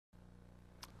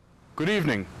Good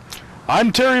evening.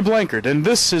 I'm Terry Blankert, and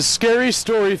this is Scary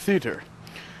Story Theater.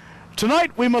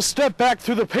 Tonight we must step back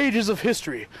through the pages of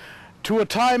history to a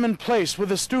time and place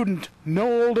with a student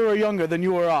no older or younger than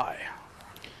you or I.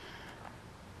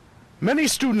 Many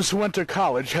students who enter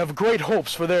college have great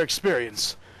hopes for their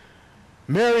experience.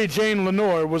 Mary Jane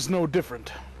Lenore was no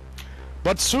different.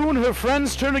 But soon her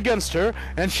friends turn against her,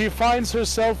 and she finds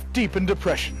herself deep in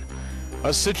depression,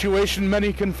 a situation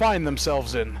many can find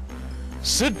themselves in.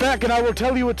 Sit back and I will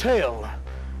tell you a tale.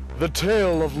 The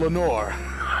tale of Lenore.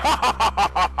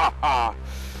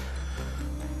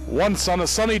 Once on a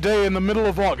sunny day in the middle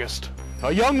of August,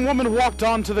 a young woman walked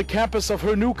onto the campus of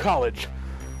her new college.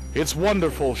 It's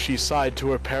wonderful, she sighed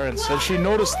to her parents as she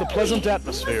noticed the pleasant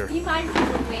atmosphere.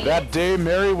 That day,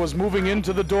 Mary was moving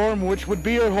into the dorm which would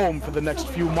be her home for the next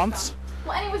few months.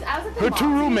 Her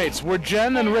two roommates were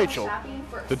Jen and Rachel.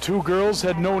 The two girls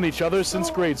had known each other since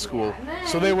grade school,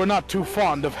 so they were not too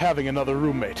fond of having another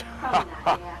roommate.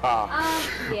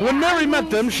 When Mary met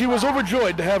them, she was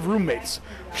overjoyed to have roommates.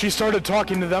 She started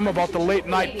talking to them about the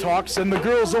late-night talks and the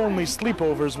girls-only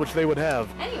sleepovers which they would have.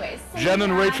 Jen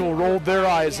and Rachel rolled their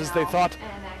eyes as they thought,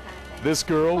 "This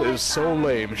girl is so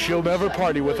lame. She'll never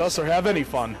party with us or have any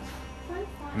fun."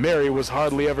 Mary was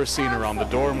hardly ever seen around the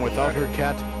dorm without her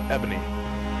cat, Ebony.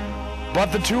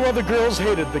 But the two other girls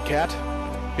hated the cat.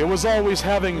 It was always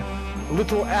having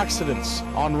little accidents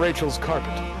on Rachel's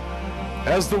carpet.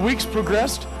 As the weeks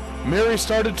progressed, Mary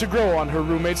started to grow on her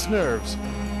roommates' nerves.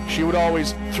 She would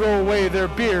always throw away their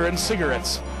beer and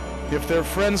cigarettes. If their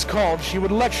friends called, she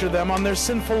would lecture them on their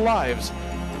sinful lives.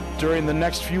 During the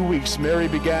next few weeks, Mary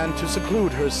began to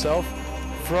seclude herself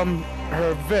from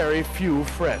her very few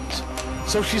friends.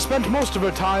 So she spent most of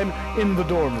her time in the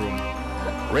dorm room.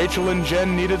 Rachel and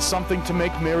Jen needed something to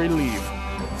make Mary leave.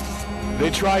 They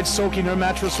tried soaking her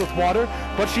mattress with water,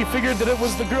 but she figured that it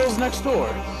was the girls next door.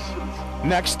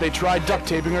 Next, they tried duct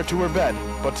taping her to her bed,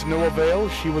 but to no avail,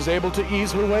 she was able to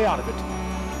ease her way out of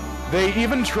it. They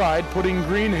even tried putting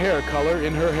green hair color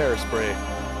in her hairspray,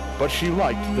 but she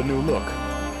liked the new look.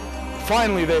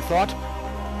 Finally, they thought,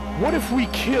 what if we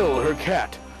kill her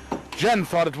cat? Jen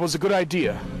thought it was a good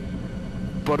idea.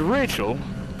 But Rachel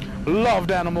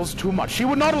loved animals too much. She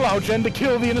would not allow Jen to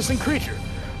kill the innocent creature.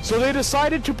 So they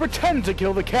decided to pretend to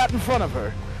kill the cat in front of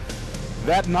her.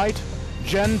 That night,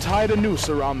 Jen tied a noose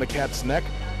around the cat's neck.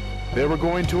 They were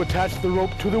going to attach the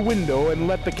rope to the window and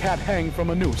let the cat hang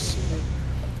from a noose.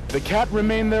 The cat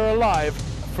remained there alive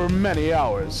for many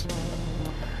hours.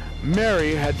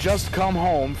 Mary had just come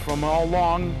home from a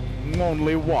long,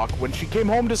 lonely walk when she came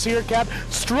home to see her cat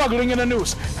struggling in a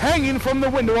noose, hanging from the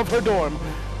window of her dorm.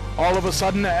 All of a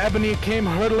sudden, Ebony came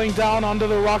hurtling down onto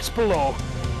the rocks below.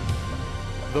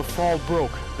 The fall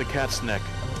broke the cat's neck.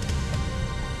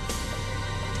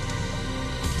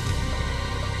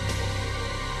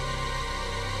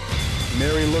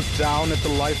 Mary looked down at the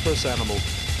lifeless animal,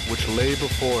 which lay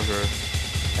before her,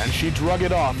 and she drug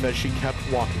it off as she kept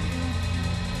walking.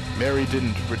 Mary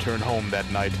didn't return home that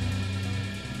night.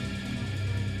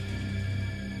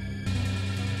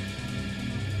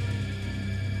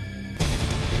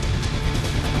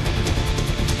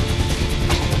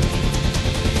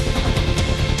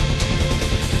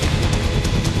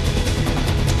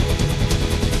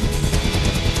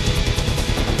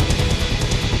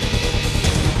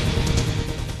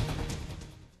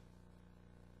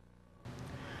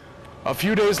 A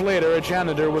few days later, a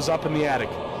janitor was up in the attic,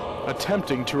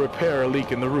 attempting to repair a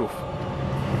leak in the roof.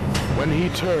 When he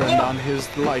turned on his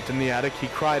light in the attic, he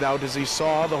cried out as he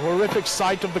saw the horrific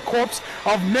sight of the corpse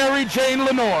of Mary Jane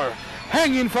Lenore,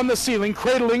 hanging from the ceiling,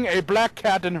 cradling a black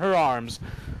cat in her arms.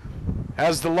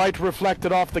 As the light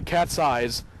reflected off the cat's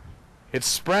eyes, it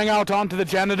sprang out onto the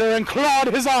janitor and clawed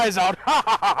his eyes out. Ha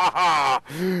ha ha ha ha!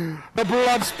 The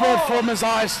blood spurted from his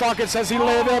eye sockets as he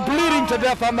lay there bleeding to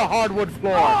death on the hardwood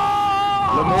floor.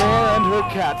 Lenore and her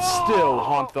cat still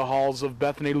haunt the halls of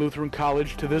Bethany Lutheran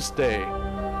College to this day.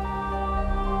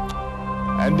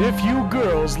 And if you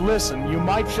girls listen, you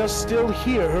might just still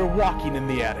hear her walking in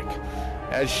the attic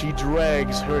as she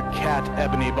drags her cat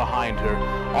Ebony behind her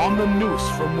on the noose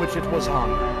from which it was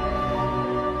hung.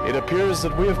 It appears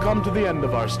that we have come to the end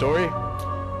of our story.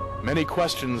 Many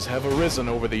questions have arisen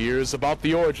over the years about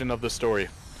the origin of the story.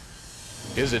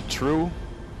 Is it true?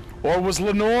 Or was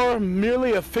Lenore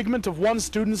merely a figment of one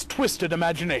student's twisted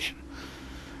imagination?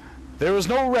 There is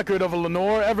no record of a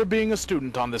Lenore ever being a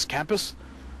student on this campus,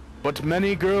 but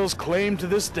many girls claim to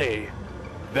this day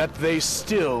that they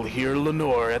still hear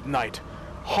Lenore at night,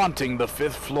 haunting the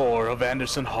 5th floor of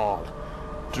Anderson Hall,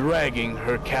 dragging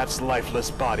her cat's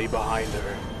lifeless body behind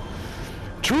her.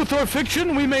 Truth or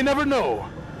fiction, we may never know.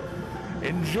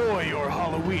 Enjoy your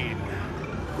Halloween.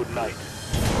 Good night.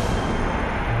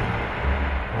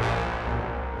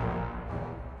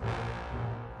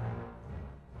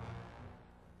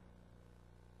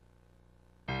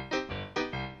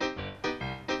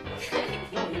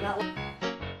 No, you're not.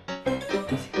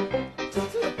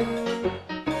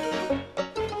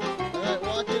 Alright,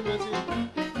 walk in, Missy.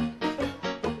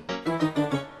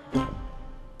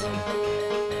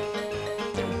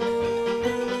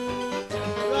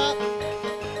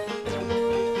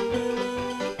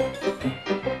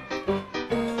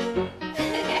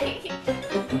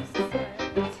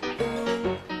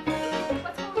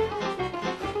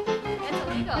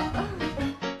 Drop.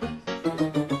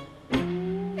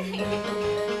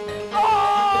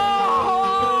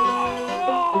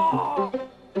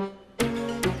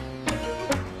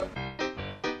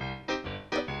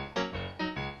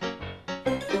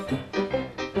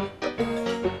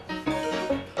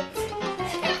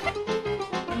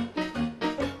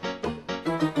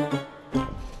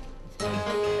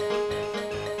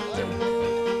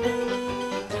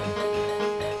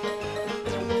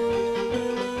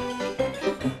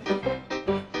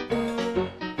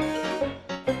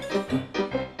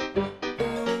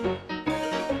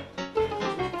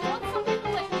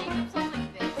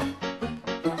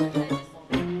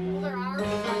 Well, there are.